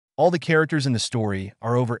All the characters in the story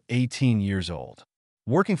are over 18 years old.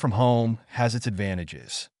 Working from home has its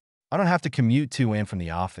advantages. I don't have to commute to and from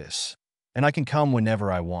the office, and I can come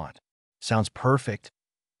whenever I want. Sounds perfect,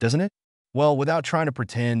 doesn't it? Well, without trying to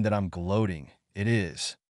pretend that I'm gloating, it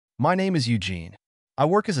is. My name is Eugene. I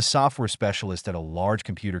work as a software specialist at a large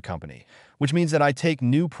computer company, which means that I take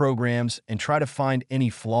new programs and try to find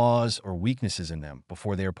any flaws or weaknesses in them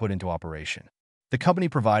before they are put into operation. The company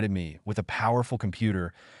provided me with a powerful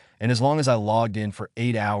computer, and as long as I logged in for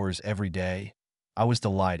 8 hours every day, I was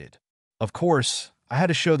delighted. Of course, I had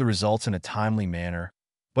to show the results in a timely manner,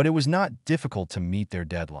 but it was not difficult to meet their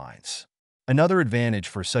deadlines. Another advantage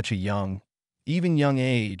for such a even young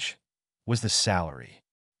age, was the salary.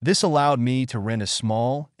 This allowed me to rent a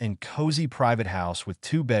small and cozy private house with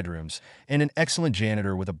 2 bedrooms and an excellent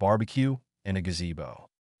janitor with a barbecue and a gazebo.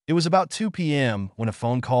 It was about 2 p.m. when a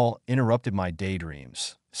phone call interrupted my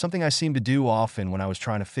daydreams, something I seemed to do often when I was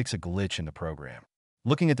trying to fix a glitch in the program.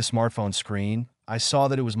 Looking at the smartphone screen, I saw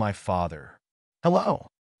that it was my father. Hello.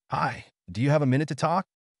 Hi. Do you have a minute to talk?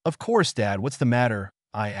 Of course, Dad. What's the matter?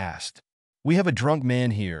 I asked. We have a drunk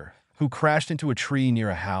man here who crashed into a tree near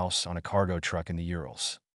a house on a cargo truck in the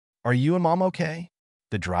Urals. Are you and Mom okay?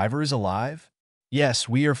 The driver is alive? Yes,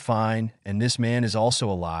 we are fine, and this man is also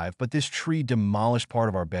alive, but this tree demolished part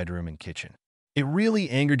of our bedroom and kitchen. It really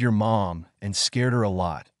angered your mom and scared her a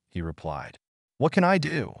lot, he replied. What can I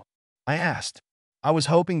do? I asked. I was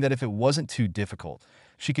hoping that if it wasn't too difficult,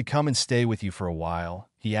 she could come and stay with you for a while,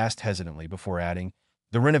 he asked hesitantly before adding,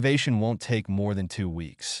 the renovation won't take more than 2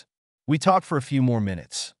 weeks. We talked for a few more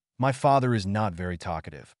minutes. My father is not very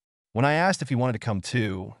talkative. When I asked if he wanted to come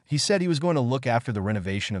too, he said he was going to look after the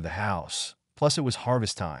renovation of the house. Plus, it was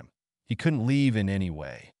harvest time. He couldn't leave in any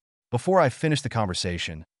way. Before I finished the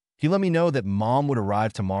conversation, he let me know that Mom would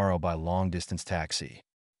arrive tomorrow by long-distance taxi.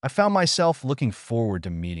 I found myself looking forward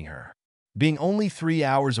to meeting her. Being only 3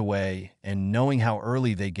 hours away and knowing how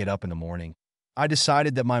early they get up in the morning, I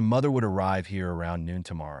decided that my mother would arrive here around noon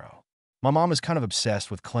tomorrow. My mom is kind of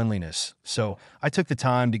obsessed with cleanliness, so I took the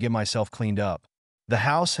time to get myself cleaned up. The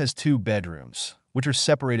house has 2 bedrooms, which are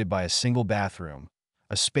separated by a single bathroom,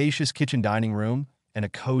 a spacious kitchen dining room, and a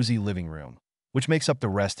cozy living room, which makes up the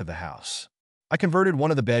rest of the house. I converted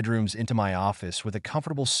one of the bedrooms into my office with a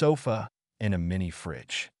comfortable sofa and a mini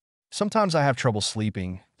fridge. Sometimes I have trouble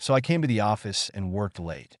sleeping, so I came to the office and worked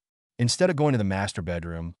late. Instead of going to the master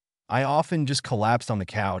bedroom, I often just collapsed on the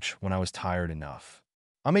couch when I was tired enough.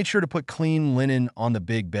 I made sure to put clean linen on the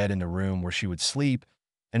big bed in the room where she would sleep,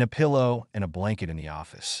 and a pillow and a blanket in the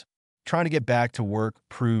office. Trying to get back to work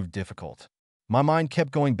proved difficult. My mind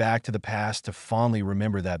kept going back to the past to fondly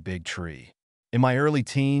remember that big tree. In my early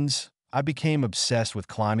teens, I became obsessed with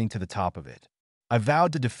climbing to the top of it. I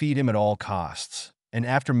vowed to defeat him at all costs, and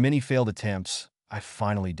after many failed attempts, I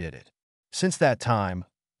finally did it. Since that time,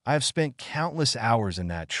 I have spent countless hours in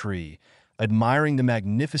that tree, admiring the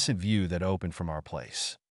magnificent view that opened from our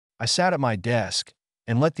place. I sat at my desk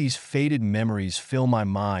and let these faded memories fill my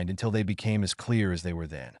mind until they became as clear as they were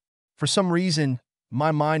then. For some reason,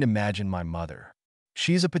 my mind imagined my mother.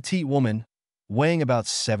 She's a petite woman, weighing about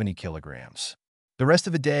 70 kilograms. The rest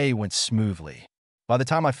of the day went smoothly. By the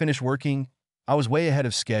time I finished working, I was way ahead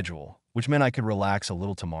of schedule, which meant I could relax a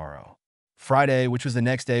little tomorrow. Friday, which was the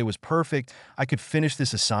next day, was perfect. I could finish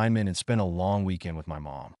this assignment and spend a long weekend with my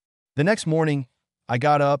mom. The next morning, I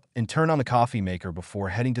got up and turned on the coffee maker before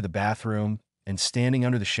heading to the bathroom and standing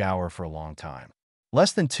under the shower for a long time.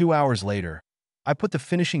 Less than 2 hours later, I put the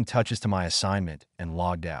finishing touches to my assignment and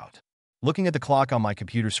logged out. Looking at the clock on my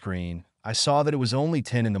computer screen, I saw that it was only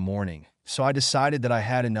 10 in the morning, so I decided that I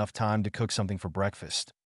had enough time to cook something for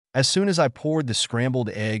breakfast. As soon as I poured the scrambled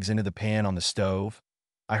eggs into the pan on the stove,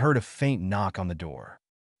 I heard a faint knock on the door.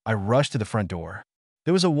 I rushed to the front door.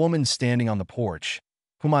 There was a woman standing on the porch,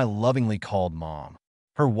 whom I lovingly called Mom.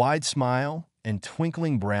 Her wide smile and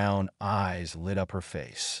twinkling brown eyes lit up her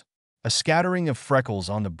face, a scattering of freckles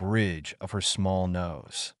on the bridge of her small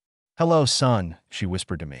nose. "Hello, son," she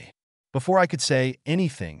whispered to me. Before I could say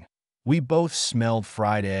anything, we both smelled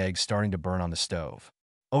fried eggs starting to burn on the stove.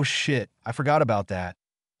 "Oh shit, I forgot about that,"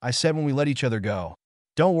 I said when we let each other go.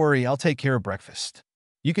 "Don't worry, I'll take care of breakfast."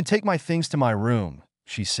 "You can take my things to my room,"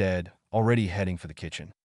 she said, already heading for the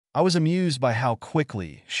kitchen. I was amused by how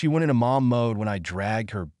quickly she went into mom mode when I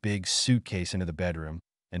dragged her big suitcase into the bedroom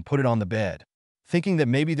and put it on the bed. Thinking that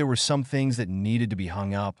maybe there were some things that needed to be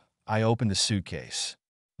hung up, I opened the suitcase.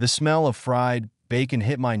 The smell of fried bacon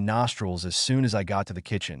hit my nostrils as soon as I got to the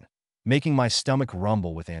kitchen, making my stomach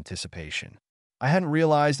rumble with anticipation. I hadn't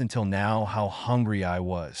realized until now how hungry I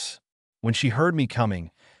was. When she heard me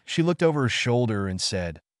coming, she looked over her shoulder and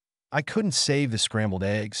said, I couldn't save the scrambled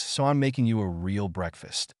eggs, so I'm making you a real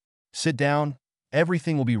breakfast. Sit down.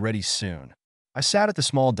 Everything will be ready soon. I sat at the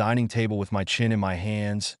small dining table with my chin in my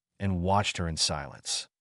hands and watched her in silence.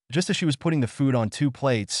 Just as she was putting the food on 2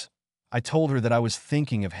 plates, I told her that I was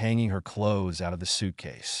thinking of hanging her clothes out of the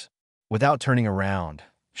suitcase. Without turning around,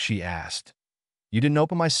 she asked, "You didn't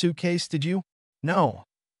open my suitcase, did you?" "No."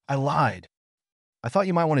 I lied. "I thought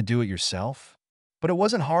you might want to do it yourself." But it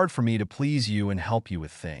wasn't hard for me to please you and help you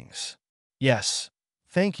with things. "Yes,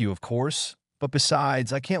 thank you, of course. But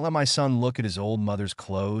besides, I can't let my son look at his old mother's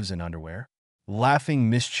clothes and underwear." Laughing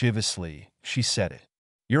mischievously, she said it.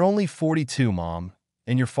 "You're only 42, Mom,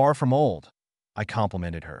 and you're far from old." I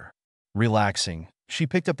complimented her. Relaxing, she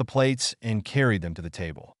picked up the plates and carried them to the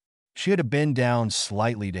table. She had to bend down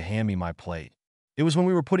slightly to hand me my plate. It was when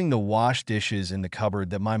we were putting the wash dishes in the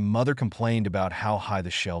cupboard that my mother complained about how high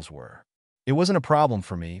the shelves were. It wasn't a problem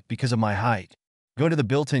for me because of my height. Going to the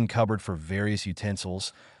built-in cupboard for various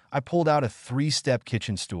utensils, I pulled out a 3-step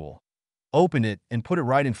kitchen stool, opened it, and put it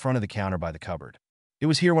right in front of the counter by the cupboard. It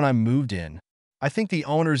was here when I moved in. I think the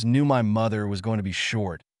owners knew my mother was going to be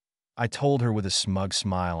short. I told her with a smug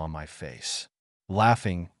smile on my face.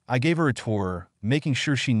 Laughing, I gave her a tour, making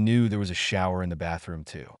sure she knew there was a shower in the bathroom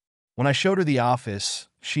too. When I showed her the office,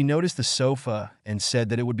 she noticed the sofa and said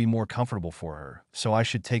that it would be more comfortable for her, so I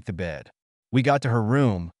should take the bed. We got to her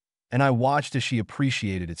room, and I watched as she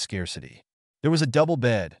appreciated its scarcity. There was a double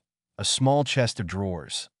bed, a small chest of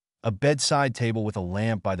drawers, a bedside table with a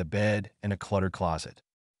lamp by the bed, and a cluttered closet.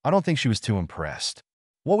 I don't think she was too impressed.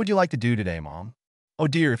 "What would you like to do today, Mom?" "Oh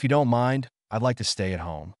dear, if you don't mind, I'd like to stay at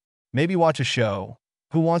home. Maybe watch a show.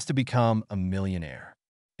 Who wants to become a millionaire?"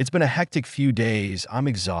 "It's been a hectic few days. I'm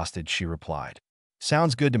exhausted," she replied.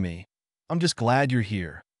 "Sounds good to me. I'm just glad you're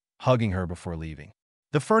here," hugging her before leaving.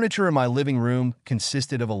 The furniture in my living room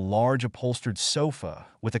consisted of a large upholstered sofa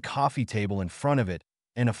with a coffee table in front of it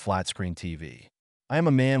and a flat-screen TV. I am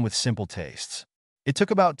a man with simple tastes. It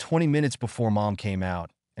took about 20 minutes before Mom came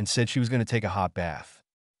out and said she was going to take a hot bath.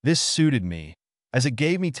 This suited me, as it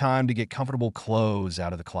gave me time to get comfortable clothes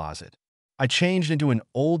out of the closet. I changed into an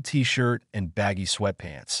old t-shirt and baggy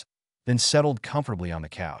sweatpants, then settled comfortably on the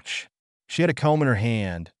couch. She had a comb in her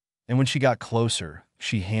hand, and when she got closer,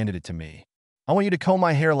 she handed it to me. "I want you to comb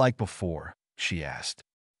my hair like before," she asked.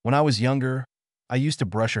 "When I was younger, I used to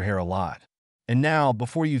brush her hair a lot. And now,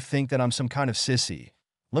 before you think that I'm some kind of sissy,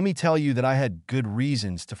 let me tell you that I had good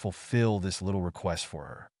reasons to fulfill this little request for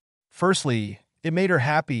her. Firstly, it made her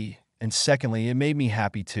happy, and secondly, it made me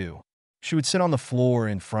happy too. She would sit on the floor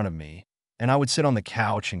in front of me, and I would sit on the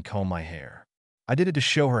couch and comb my hair. I did it to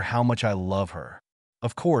show her how much I love her.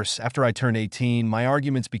 Of course, after I turned 18, my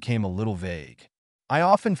arguments became a little vague. I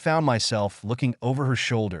often found myself looking over her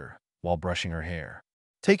shoulder while brushing her hair.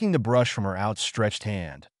 Taking the brush from her outstretched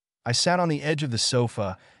hand, I sat on the edge of the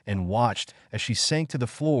sofa and watched as she sank to the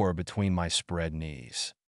floor between my spread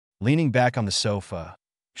knees. Leaning back on the sofa,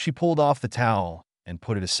 she pulled off the towel and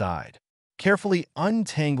put it aside. Carefully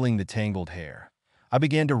untangling the tangled hair, I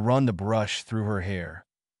began to run the brush through her hair,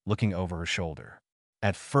 looking over her shoulder.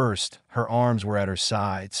 At first, her arms were at her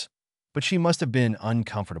sides, but she must have been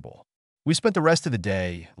uncomfortable. We spent the rest of the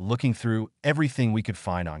day looking through everything we could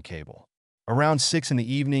find on cable. Around 6 in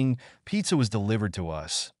the evening, pizza was delivered to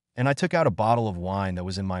us, and I took out a bottle of wine that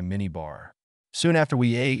was in my minibar. Soon after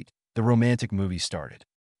we ate, the romantic movie started.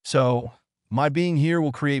 "So, my being here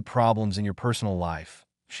will create problems in your personal life?"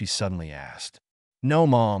 she suddenly asked. "No,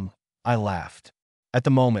 Mom," I laughed. "At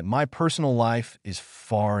the moment, my personal life is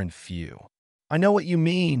far and few." "I know what you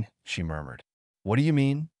mean," she murmured. "What do you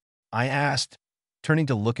mean?" I asked, turning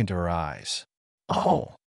to look into her eyes.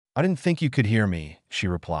 "Oh, I didn't think you could hear me," she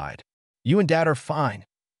replied. "You and Dad are fine,"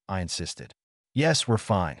 I insisted. "Yes, we're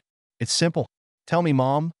fine. It's simple. Tell me,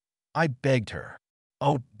 Mom," I begged her.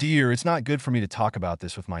 "Oh dear, it's not good for me to talk about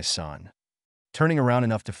this with my son." Turning around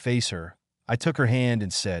enough to face her, I took her hand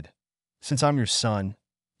and said, "Since I'm your son,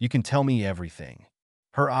 you can tell me everything."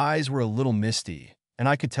 Her eyes were a little misty, and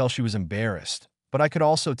I could tell she was embarrassed, but I could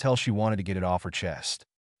also tell she wanted to get it off her chest.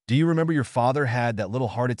 "Do you remember your father had that little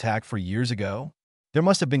heart attack 4 years ago?" There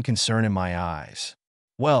must have been concern in my eyes.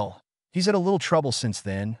 "Well, he's had a little trouble since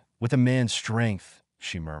then, with a man's strength,"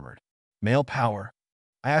 she murmured. "Male power?"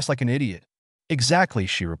 I asked like an idiot. "Exactly,"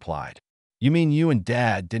 she replied. "You mean you and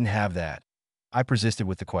Dad didn't have that?" I persisted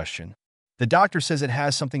with the question. "The doctor says it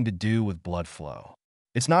has something to do with blood flow.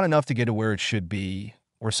 It's not enough to get it where it should be,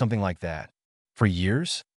 or something like that." "For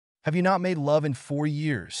years? Have you not made love in 4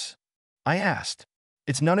 years?" I asked.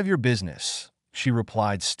 "It's none of your business," she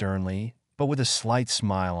replied sternly, but with a slight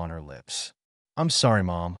smile on her lips. "I'm sorry,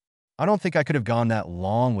 Mom. I don't think I could have gone that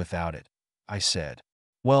long without it," I said.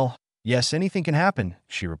 "Well, Yes, anything can happen,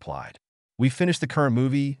 she replied. We finished the current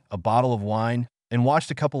movie, a bottle of wine, and watched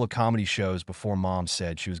a couple of comedy shows before Mom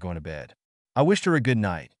said she was going to bed. I wished her a good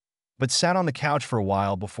night, but sat on the couch for a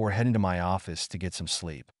while before heading to my office to get some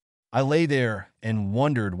sleep. I lay there and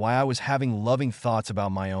wondered why I was having loving thoughts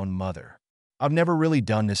about my own mother. I've never really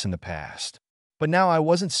done this in the past, but now I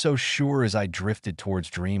wasn't so sure as I drifted towards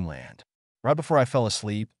dreamland. Right before I fell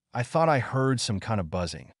asleep, I thought I heard some kind of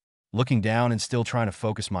buzzing. Looking down and still trying to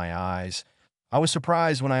focus my eyes, I was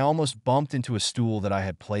surprised when I almost bumped into a stool that I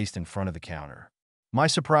had placed in front of the counter. My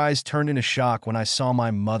surprise turned into shock when I saw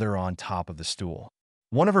my mother on top of the stool.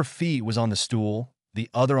 One of her feet was on the stool, the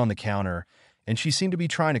other on the counter, and she seemed to be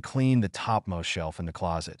trying to clean the topmost shelf in the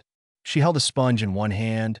closet. She held a sponge in one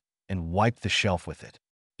hand and wiped the shelf with it.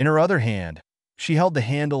 In her other hand, she held the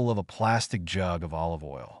handle of a plastic jug of olive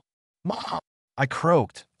oil. "Mom!" I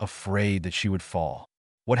croaked, afraid that she would fall.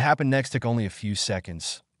 What happened next took only a few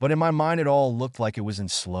seconds, but in my mind it all looked like it was in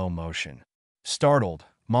slow motion. Startled,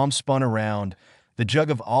 Mom spun around. The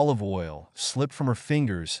jug of olive oil slipped from her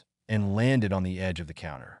fingers and landed on the edge of the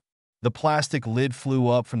counter. The plastic lid flew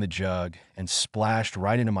up from the jug and splashed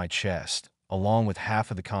right into my chest, along with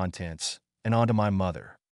half of the contents, and onto my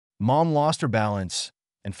mother. Mom lost her balance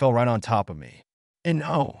and fell right on top of me. "And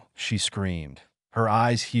no," she screamed, her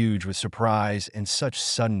eyes huge with surprise and such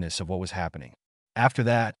suddenness of what was happening. After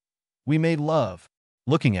that, we made love.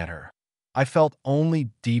 Looking at her, I felt only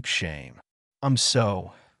deep shame. "I'm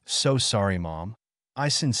so sorry, Mom." I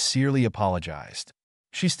sincerely apologized.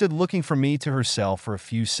 She stood looking from me to herself for a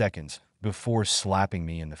few seconds before slapping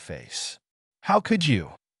me in the face. "How could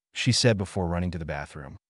you?" she said before running to the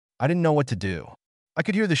bathroom. I didn't know what to do. I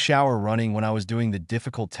could hear the shower running when I was doing the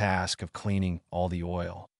difficult task of cleaning all the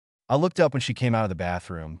oil. I looked up when she came out of the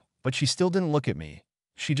bathroom, but she still didn't look at me.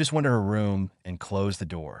 She just went to her room and closed the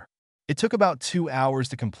door. It took about 2 hours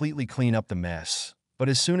to completely clean up the mess, but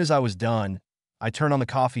as soon as I was done, I turned on the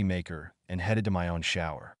coffee maker and headed to my own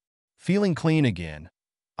shower. Feeling clean again,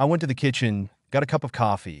 I went to the kitchen, got a cup of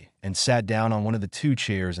coffee, and sat down on one of the 2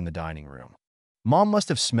 chairs in the dining room. Mom must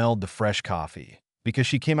have smelled the fresh coffee because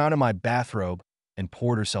she came out in my bathrobe and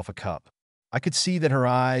poured herself a cup. I could see that her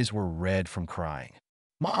eyes were red from crying.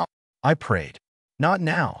 "Mom," I prayed. "Not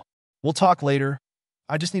now. We'll talk later.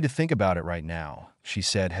 I just need to think about it right now," she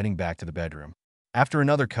said, heading back to the bedroom. After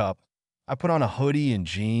another cup, I put on a hoodie and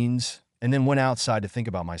jeans and then went outside to think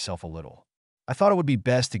about myself a little. I thought it would be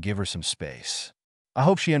best to give her some space. I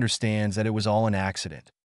hope she understands that it was all an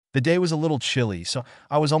accident. The day was a little chilly, so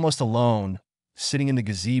I was almost alone, sitting in the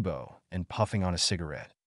gazebo and puffing on a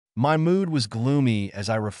cigarette. My mood was gloomy as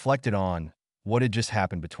I reflected on what had just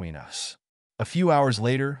happened between us. A few hours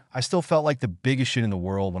later, I still felt like the biggest shit in the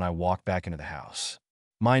world when I walked back into the house.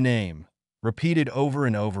 My name, repeated over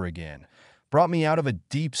and over again, brought me out of a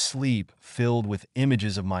deep sleep filled with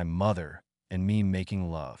images of my mother and me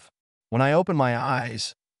making love. When I opened my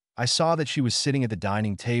eyes, I saw that she was sitting at the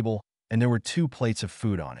dining table and there were 2 plates of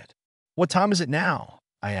food on it. "What time is it now?"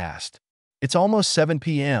 I asked. "It's almost 7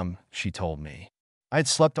 p.m., she told me. I had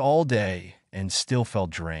slept all day and still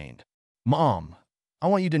felt drained. "Mom, I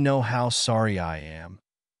want you to know how sorry I am."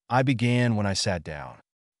 I began when I sat down.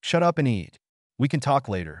 "Shut up and eat. We can talk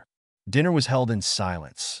later." Dinner was held in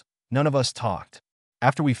silence. None of us talked.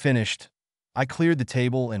 After we finished, I cleared the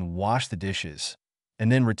table and washed the dishes,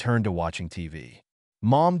 and then returned to watching TV.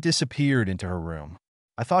 Mom disappeared into her room.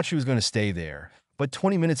 I thought she was going to stay there, but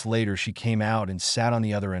 20 minutes later she came out and sat on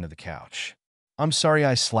the other end of the couch. "I'm sorry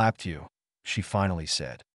I slapped you," she finally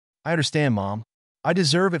said. "I understand, Mom. I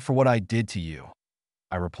deserve it for what I did to you,"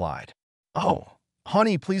 I replied. "Oh,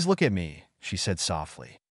 honey, please look at me," she said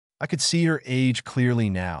softly. I could see her age clearly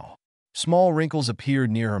now. Small wrinkles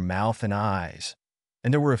appeared near her mouth and eyes,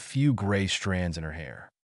 and there were a few gray strands in her hair.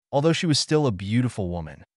 Although she was still a beautiful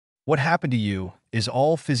woman. "What happened to you is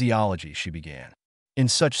all physiology," she began. "In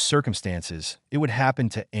such circumstances, it would happen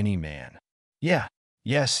to any man."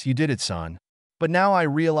 Yes, you did it, son. But now I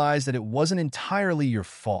realize that it wasn't entirely your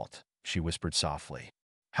fault," she whispered softly.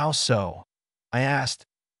 "How so?" I asked,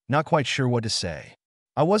 not quite sure what to say.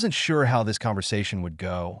 I wasn't sure how this conversation would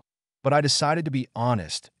go, but I decided to be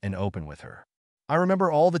honest and open with her. "I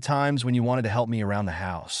remember all the times when you wanted to help me around the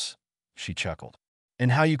house," she chuckled.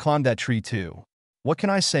 "And how you climbed that tree too." "What can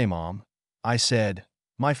I say, Mom?" I said,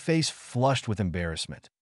 my face flushed with embarrassment.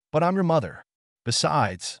 "But I'm your mother.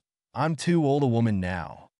 Besides, I'm too old a woman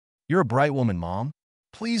now. You're a bright woman, Mom.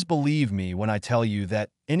 Please believe me when I tell you that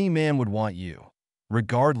any man would want you,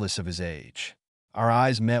 regardless of his age." Our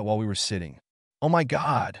eyes met while we were sitting. "Oh my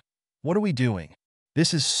God, what are we doing?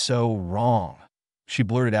 This is so wrong," she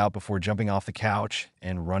blurted out before jumping off the couch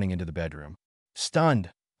and running into the bedroom.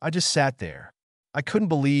 Stunned, I just sat there. I couldn't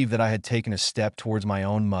believe that I had taken a step towards my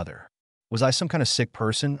own mother. Was I some kind of sick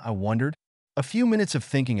person, I wondered? A few minutes of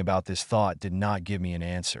thinking about this thought did not give me an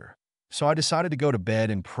answer, so I decided to go to bed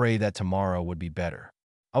and pray that tomorrow would be better.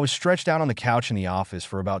 I was stretched out on the couch in the office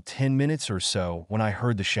for about 10 minutes or so when I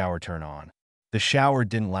heard the shower turn on. The shower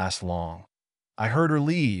didn't last long. I heard her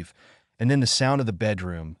leave, and then the sound of the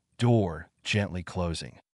bedroom door gently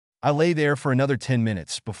closing. I lay there for another 10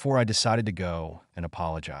 minutes before I decided to go and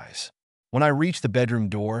apologize. When I reached the bedroom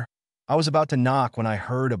door, I was about to knock when I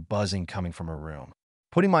heard a buzzing coming from her room.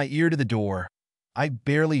 Putting my ear to the door, I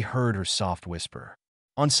barely heard her soft whisper.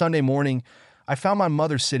 On Sunday morning, I found my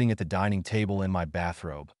mother sitting at the dining table in my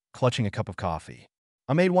bathrobe, clutching a cup of coffee.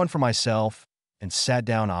 I made one for myself and sat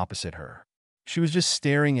down opposite her. She was just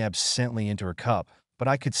staring absently into her cup, but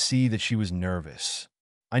I could see that she was nervous.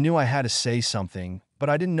 I knew I had to say something, but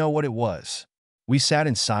I didn't know what it was. We sat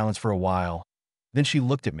in silence for a while. Then she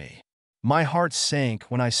looked at me. My heart sank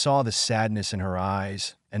when I saw the sadness in her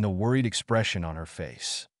eyes and the worried expression on her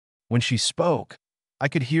face. When she spoke, I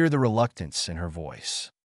could hear the reluctance in her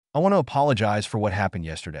voice. I want to apologize for what happened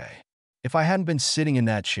yesterday. If I hadn't been sitting in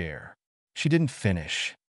that chair. She didn't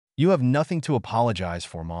finish. You have nothing to apologize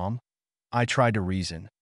for, Mom. I tried to reason.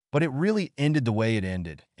 But it really ended the way it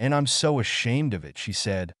ended, and I'm so ashamed of it, she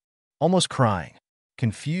said, almost crying.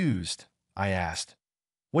 Confused, I asked,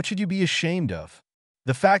 what should you be ashamed of?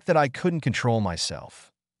 The fact that I couldn't control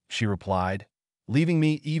myself, she replied, leaving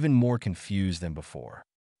me even more confused than before.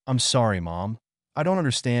 I'm sorry, Mom. I don't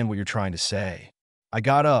understand what you're trying to say. I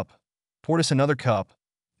got up, poured us another cup,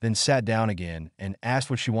 then sat down again and asked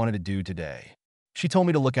what she wanted to do today. She told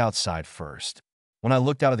me to look outside first. When I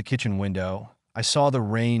looked out of the kitchen window, I saw the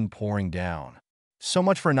rain pouring down. So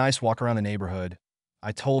much for a nice walk around the neighborhood.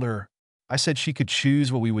 I told her. I said she could choose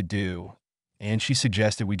what we would do, and she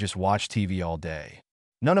suggested we just watch TV all day.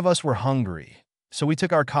 None of us were hungry, so we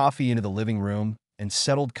took our coffee into the living room and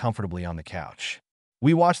settled comfortably on the couch.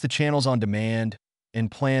 We watched the channels on demand and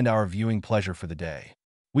planned our viewing pleasure for the day.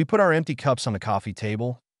 We put our empty cups on the coffee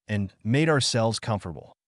table and made ourselves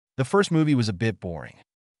comfortable. The first movie was a bit boring.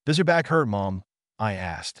 Does your back hurt, Mom? I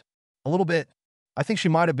asked. A little bit. I think she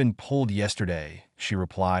might have been pulled yesterday, she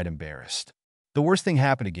replied, embarrassed. The worst thing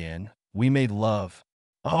happened again. We made love.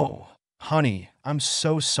 Oh, honey, I'm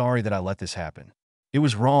so sorry that I let this happen. It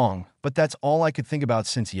was wrong, but that's all I could think about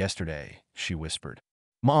since yesterday, she whispered.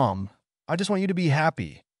 Mom, I just want you to be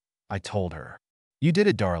happy, I told her. You did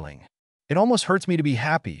it, darling. It almost hurts me to be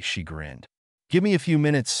happy, she grinned. Give me a few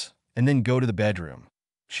minutes and then go to the bedroom,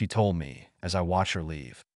 she told me as I watched her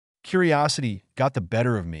leave. Curiosity got the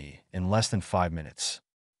better of me in less than 5 minutes.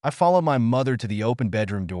 I followed my mother to the open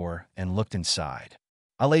bedroom door and looked inside.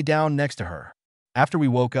 I lay down next to her. After we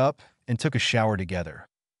woke up and took a shower together,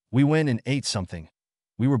 we went and ate something.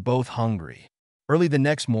 We were both hungry. Early the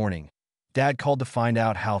next morning, Dad called to find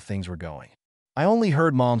out how things were going. I only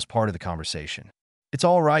heard Mom's part of the conversation. It's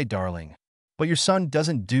all right, darling, but your son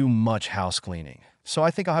doesn't do much house cleaning, so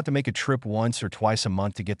I think I'll have to make a trip once or twice a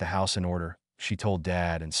month to get the house in order, she told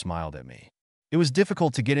Dad and smiled at me. It was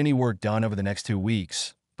difficult to get any work done over the next 2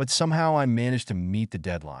 weeks, but somehow I managed to meet the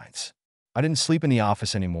deadlines. I didn't sleep in the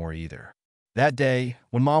office anymore either. That day,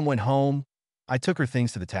 when Mom went home, I took her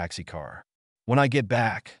things to the taxi car. When I get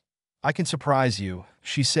back, I can surprise you,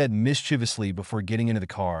 she said mischievously before getting into the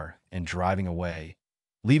car and driving away,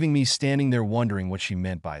 leaving me standing there wondering what she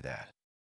meant by that.